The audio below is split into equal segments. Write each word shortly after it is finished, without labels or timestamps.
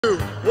2,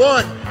 1,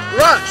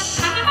 rush!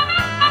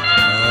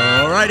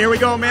 All right, here we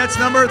go. Match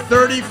number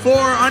 34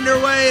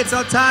 underway. It's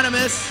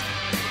autonomous.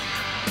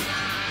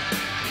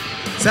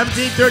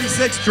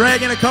 1736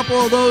 dragging a couple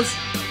of those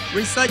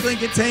recycling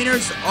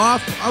containers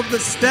off of the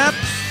step.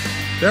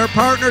 Their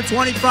partner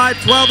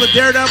 2512, the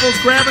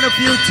Daredevils, grabbing a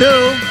few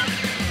too.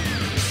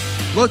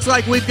 Looks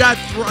like we've got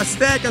a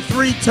stack of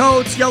 3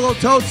 totes, yellow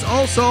totes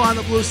also on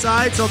the blue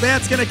side, so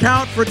that's going to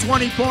count for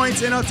 20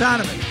 points in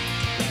autonomy.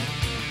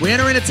 We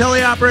enter into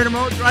teleoperator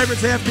mode. Drivers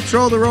have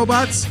control of the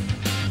robots.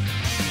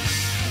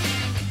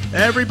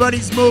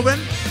 Everybody's moving.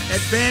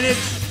 Advantage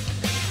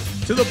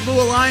to the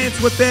Blue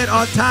Alliance with that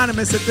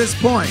autonomous at this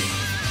point.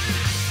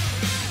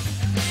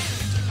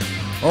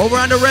 Over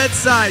on the red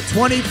side,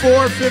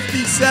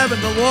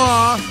 2457, the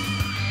Law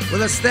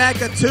with a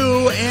stack of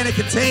 2 and a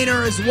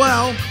container as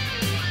well.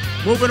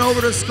 Moving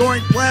over to the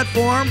scoring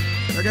platform.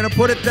 They're going to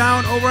put it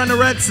down over on the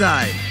red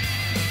side.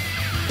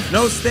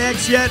 No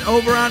stacks yet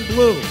over on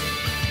blue.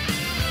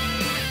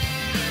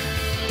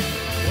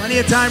 Plenty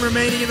of time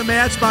remaining in the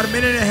match, about a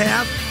minute and a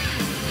half.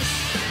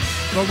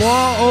 The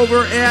Law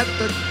over at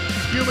the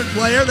human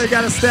player. They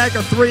got a stack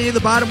of 3. The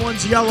bottom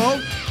one's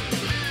yellow.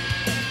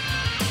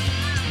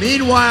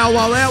 Meanwhile,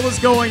 while that was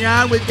going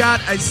on, we've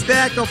got a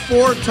stack of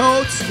 4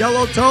 totes,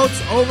 yellow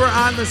totes, over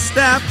on the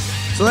step.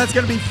 So that's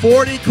going to be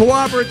 40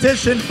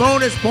 cooperation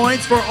bonus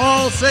points for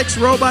all 6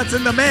 robots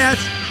in the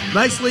match.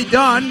 Nicely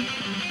done.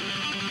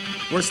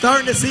 We're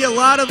starting to see a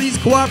lot of these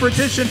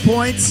cooperation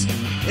points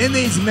in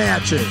these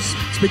matches.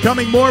 It's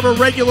becoming more of a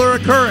regular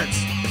occurrence.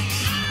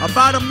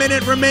 About a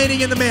minute remaining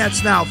in the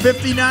match now,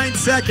 59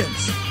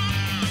 seconds.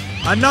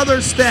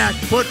 Another stack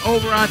put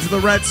over onto the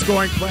red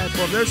scoring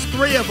platform. There's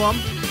 3 of them.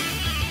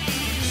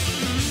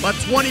 But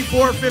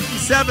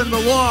 2457, the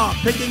Law,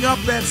 picking up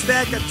that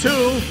stack of 2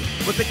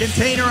 with the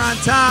container on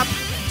top,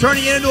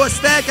 turning it into a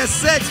stack of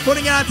 6,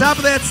 putting it on top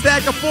of that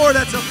stack of 4.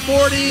 That's a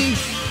 40,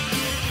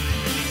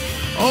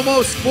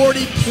 almost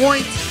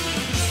 40-point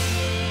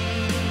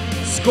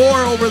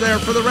score over there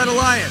for the Red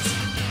Alliance.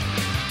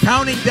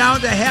 Counting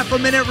down to half a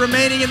minute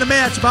remaining in the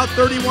match, about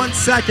 31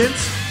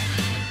 seconds.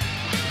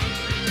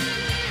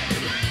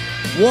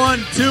 1,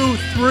 2,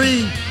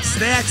 3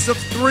 stacks of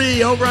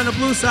 3 over on the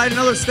blue side,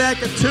 another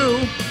stack of 2.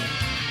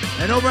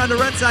 And over on the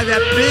red side,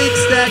 that big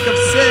stack of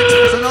 6,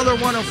 there's another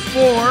one of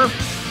 4.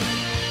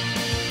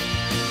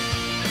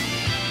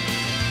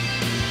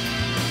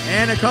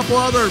 And a couple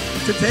other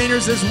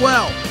containers as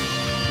well.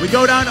 We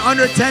go down to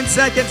under 10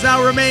 seconds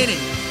now remaining.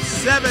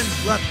 7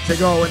 left to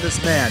go in this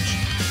match.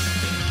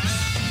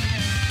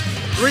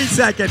 3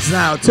 seconds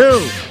now.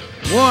 2,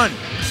 1.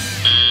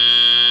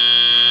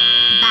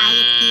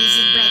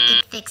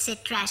 Fix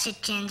it, trash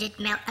it, change it,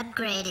 melt,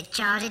 upgrade it,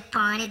 charge it,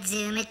 point it,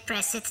 zoom it,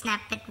 press it,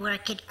 snap it,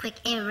 work it, quick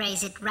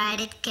erase it,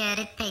 write it, cut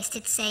it, paste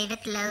it, save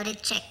it, load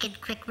it, check it,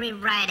 quick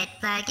rewrite it,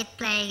 plug it,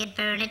 play it,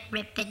 burn it,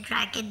 rip it,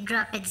 drag it,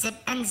 drop it, zip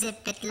and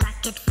zip it,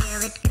 lock it,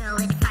 fill it,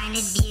 call it, find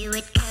it, view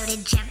it, code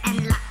it, jump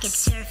and lock it,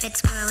 surf it,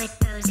 scroll it,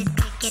 pose it,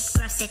 click it,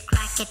 cross it,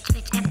 crack it,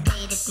 switch,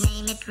 update it,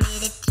 name it,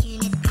 read it,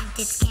 tune it, print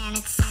it, scan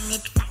it, send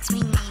it, fax,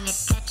 rename it,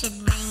 touch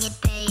it, bring it,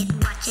 pay it,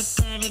 watch it,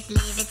 turn it,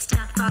 leave it,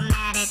 start,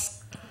 format it.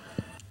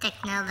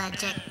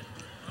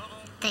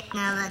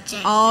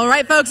 Technologic. All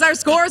right, folks, our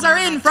scores are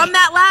in from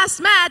that last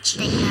match.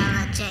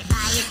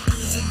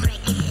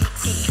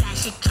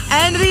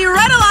 And the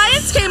Red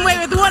Alliance came away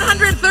with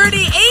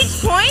 138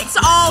 points,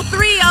 all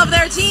 3 of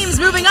their teams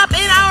moving up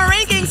in our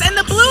rankings. And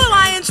the Blue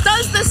Alliance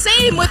does the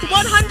same with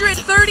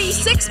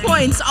 136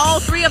 points. All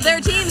 3 of their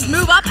teams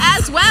move up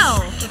as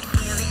well.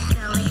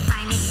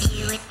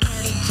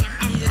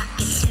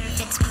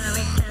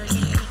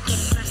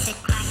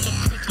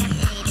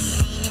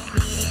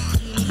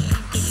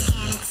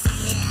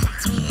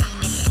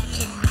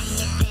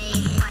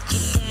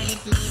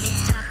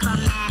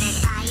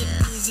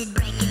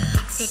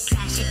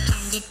 Trash it,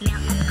 change it,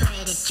 melt,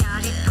 upgrade it,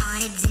 charge it,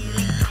 point it, zoom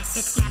it, press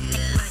it, snap it,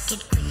 work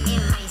it, quick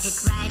erase it,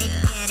 write it,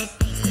 get it,